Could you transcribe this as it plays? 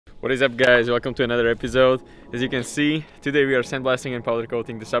What is up, guys? Welcome to another episode. As you can see, today we are sandblasting and powder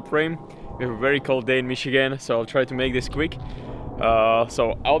coating the subframe. We have a very cold day in Michigan, so I'll try to make this quick.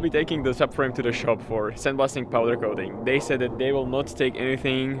 So I'll be taking the subframe to the shop for sandblasting, powder coating. They said that they will not take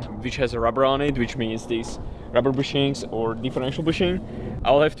anything which has a rubber on it, which means these rubber bushings or differential bushing.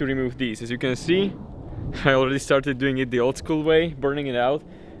 I'll have to remove these. As you can see, I already started doing it the old school way, burning it out.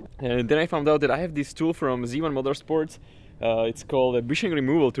 And then I found out that I have this tool from Z1 Motorsports. It's called a bushing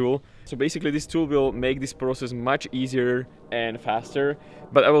removal tool. So basically this tool will make this process much easier and faster,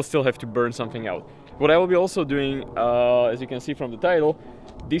 but I will still have to burn something out. What I will be also doing, as you can see from the title,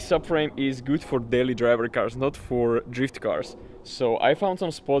 this subframe is good for daily driver cars, not for drift cars. So I found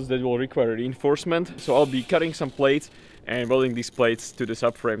some spots that will require reinforcement, so I'll be cutting some plates and welding these plates to the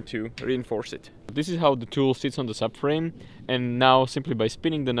subframe to reinforce it. This is how the tool sits on the subframe, and now simply by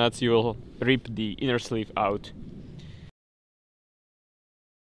spinning the nuts you will rip the inner sleeve out.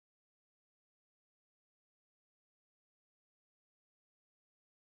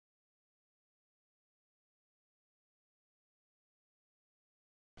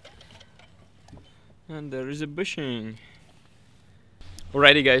 And there is a bushing.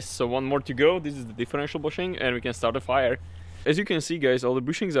 Alrighty guys, so one more to go. This is the differential bushing and we can start a fire. As you can see, guys, all the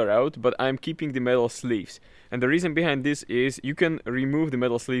bushings are out, but I'm keeping the metal sleeves. And the reason behind this is you can remove the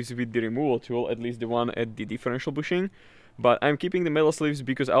metal sleeves with the removal tool, at least the one at the differential bushing. But I'm keeping the metal sleeves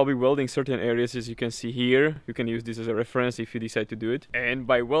because I'll be welding certain areas, as you can see here. You can use this as a reference if you decide to do it. And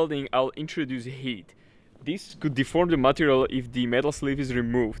by welding, I'll introduce heat. This could deform the material if the metal sleeve is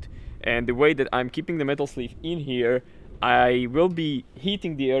removed. And the way that I'm keeping the metal sleeve in here, I will be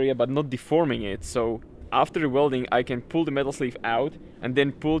heating the area but not deforming it. So after welding, I can pull the metal sleeve out and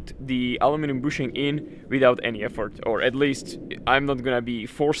then put the aluminum bushing in without any effort. Or at least I'm not gonna be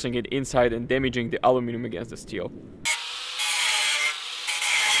forcing it inside and damaging the aluminum against the steel.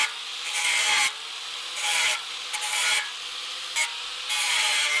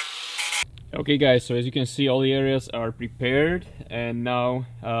 Okay guys, so as you can see, all the areas are prepared, and now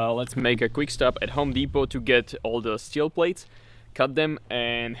let's make a quick stop at Home Depot to get all the steel plates, cut them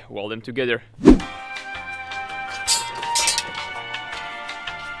and weld them together.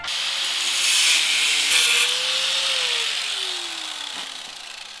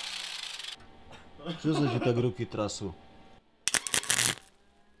 Čo sa ti tak ruky trasú?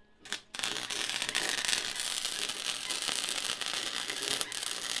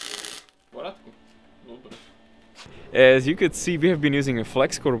 As you could see, we have been using a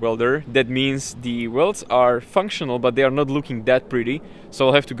flex core welder. That means the welds are functional, but they are not looking that pretty. So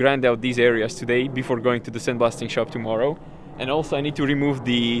I'll have to grind out these areas today before going to the sandblasting shop tomorrow. And also I need to remove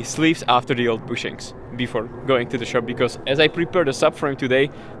the sleeves after the old bushings before going to the shop, because as I prepare the subframe today,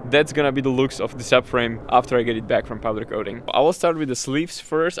 that's gonna be the looks of the subframe after I get it back from powder coating. I will start with the sleeves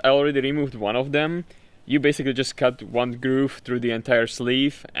first. I already removed one of them. You basically just cut one groove through the entire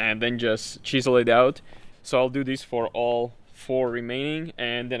sleeve and then just chisel it out. So I'll do this for all 4 remaining,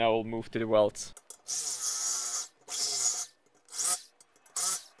 and then I will move to the welds.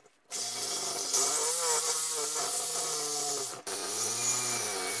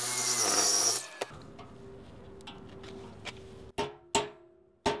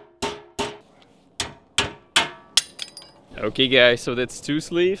 Okay guys, so that's 2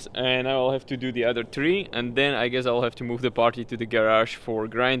 sleeves, and I will have to do the other 3, and then I guess I'll have to move the party to the garage for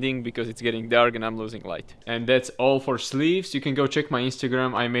grinding because it's getting dark and I'm losing light. And that's all for sleeves. You can go check my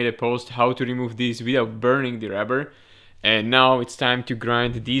Instagram. I made a post how to remove these without burning the rubber. And now it's time to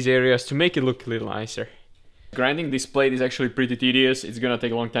grind these areas to make it look a little nicer. Grinding this plate is actually pretty tedious. It's gonna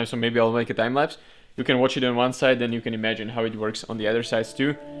take a long time, so maybe I'll make a time lapse. You can watch it on one side, then you can imagine how it works on the other sides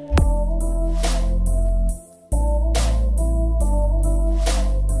too.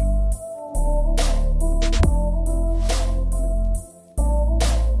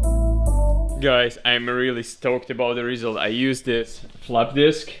 Guys, I'm really stoked about the result. I used this flap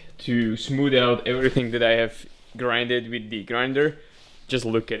disc to smooth out everything that I have grinded with the grinder. Just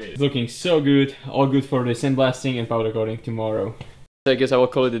look at it. It's looking so good. All good for the sandblasting and powder coating tomorrow. I guess I will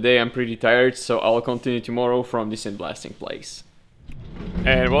call it a day. I'm pretty tired, so I'll continue tomorrow from the sandblasting place.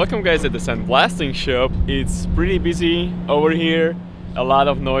 And welcome guys at the sandblasting shop. It's pretty busy over here. A lot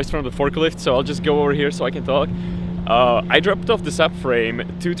of noise from the forklift, so I'll just go over here so I can talk. I dropped off the subframe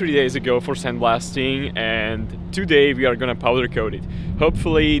 2-3 days ago for sandblasting, and today we are gonna powder coat it.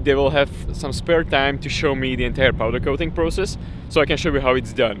 Hopefully they will have some spare time to show me the entire powder coating process, so I can show you how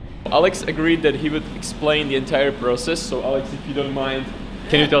it's done. Alex agreed that he would explain the entire process, so Alex, if you don't mind,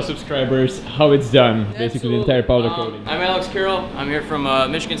 can you tell subscribers how it's done, basically the entire powder coating? I'm Alex Carroll. I'm here from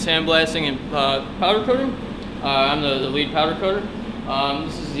Michigan Sandblasting and Powder Coating. I'm the lead powder coater.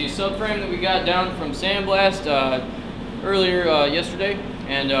 This is the subframe that we got down from Sandblast earlier yesterday,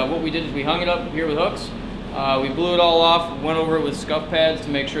 and what we did is we hung it up here with hooks. We blew it all off, went over it with scuff pads to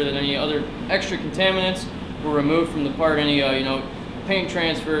make sure that any other extra contaminants were removed from the part, any you know, paint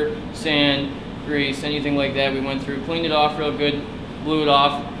transfer, sand, grease, anything like that. We went through, cleaned it off real good, blew it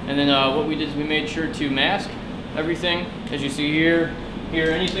off, and then what we did is we made sure to mask everything, as you see here,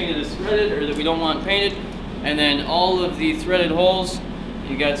 anything that is threaded or that we don't want painted, and then all of the threaded holes,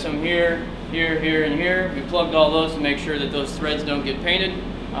 you got some here, here, and here. We plugged all those to make sure that those threads don't get painted,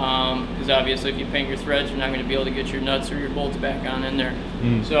 because obviously if you paint your threads, you're not going to be able to get your nuts or your bolts back on in there.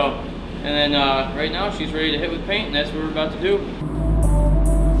 So, and then right now she's ready to hit with paint, and that's what we're about to do.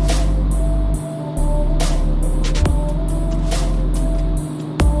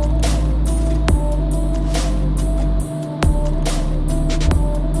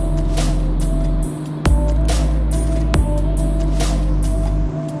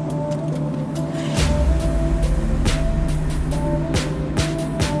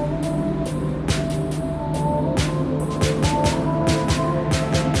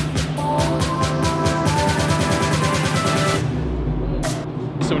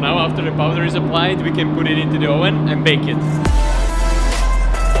 So now after the powder is applied, we can put it into the oven and bake it.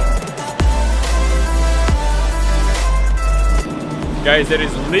 Guys, there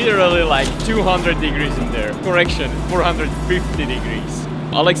is literally like 200 degrees in there. Correction, 450 degrees.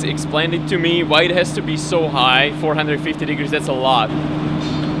 Alex explained it to me why it has to be so high. 450 degrees, that's a lot.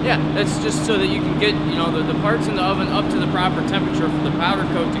 Yeah, that's just so that you can get, you know, the parts in the oven up to the proper temperature for the powder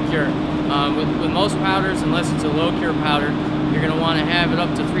coat to cure. With most powders, unless it's a low cure powder, you're going to want to have it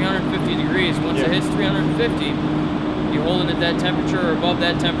up to 350 degrees. Once it hits 350, you hold it at that temperature or above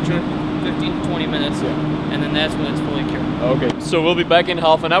that temperature 15 to 20 minutes, and then that's when it's fully cured. Okay, so we'll be back in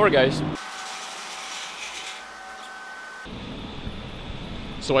half an hour, guys.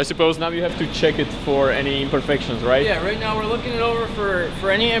 So I suppose now you have to check it for any imperfections, right? Yeah, right now we're looking it over for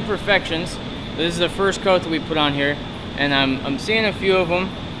any imperfections. This is the first coat that we put on here, and I'm seeing a few of them.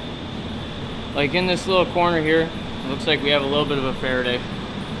 Like in this little corner here, it looks like we have a little bit of a Faraday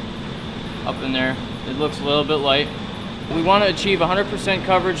up in there. It looks a little bit light. We want to achieve 100%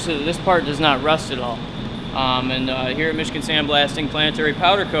 coverage so that this part does not rust at all. Here at Michigan Sandblasting Planetary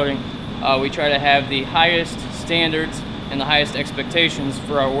Powder Coating, we try to have the highest standards and the highest expectations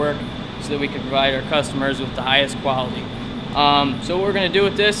for our work so that we can provide our customers with the highest quality. So what we're going to do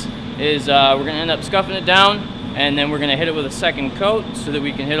with this is we're going to end up scuffing it down, and then we're going to hit it with a second coat so that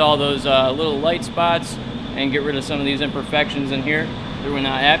we can hit all those little light spots and get rid of some of these imperfections in here that we're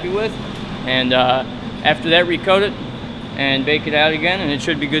not happy with. And after that, recoat it and bake it out again, and it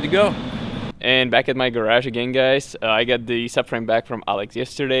should be good to go. And back at my garage again, guys. I got the subframe back from Alex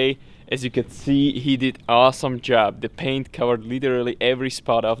yesterday. As you can see, he did awesome job. The paint covered literally every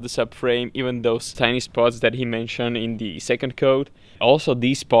spot of the subframe, even those tiny spots that he mentioned in the second coat. Also,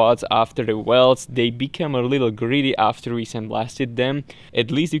 these spots after the welds, they become a little gritty after we sandblasted them.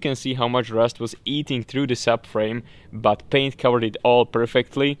 At least you can see how much rust was eating through the subframe, but paint covered it all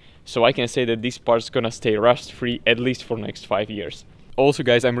perfectly. So I can say that this part's gonna stay rust free at least for next 5 years. Also,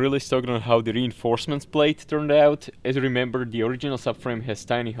 guys, I'm really stoked on how the reinforcements plate turned out. As you remember, the original subframe has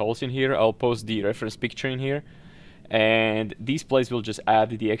tiny holes in here. I'll post the reference picture in here. And these plates will just add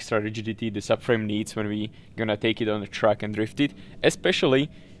the extra rigidity the subframe needs when we gonna take it on the truck and drift it, especially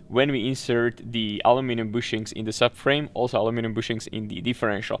when we insert the aluminum bushings in the subframe, also aluminum bushings in the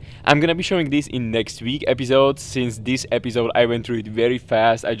differential. I'm gonna be showing this in next week episode. Since this episode I went through it very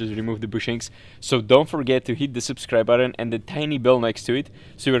fast, I just removed the bushings. So don't forget to hit the subscribe button and the tiny bell next to it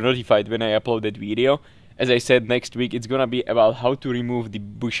so you're notified when I upload that video. As I said, next week it's gonna be about how to remove the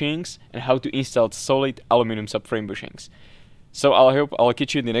bushings and how to install solid aluminum subframe bushings. So I hope I'll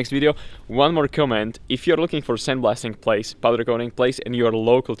catch you in the next video. One more comment: if you're looking for sandblasting place, powder coating place, and you're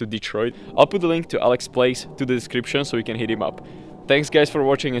local to Detroit, I'll put the link to Alex's place to the description so you can hit him up. Thanks guys for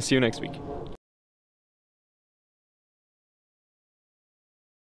watching, and see you next week.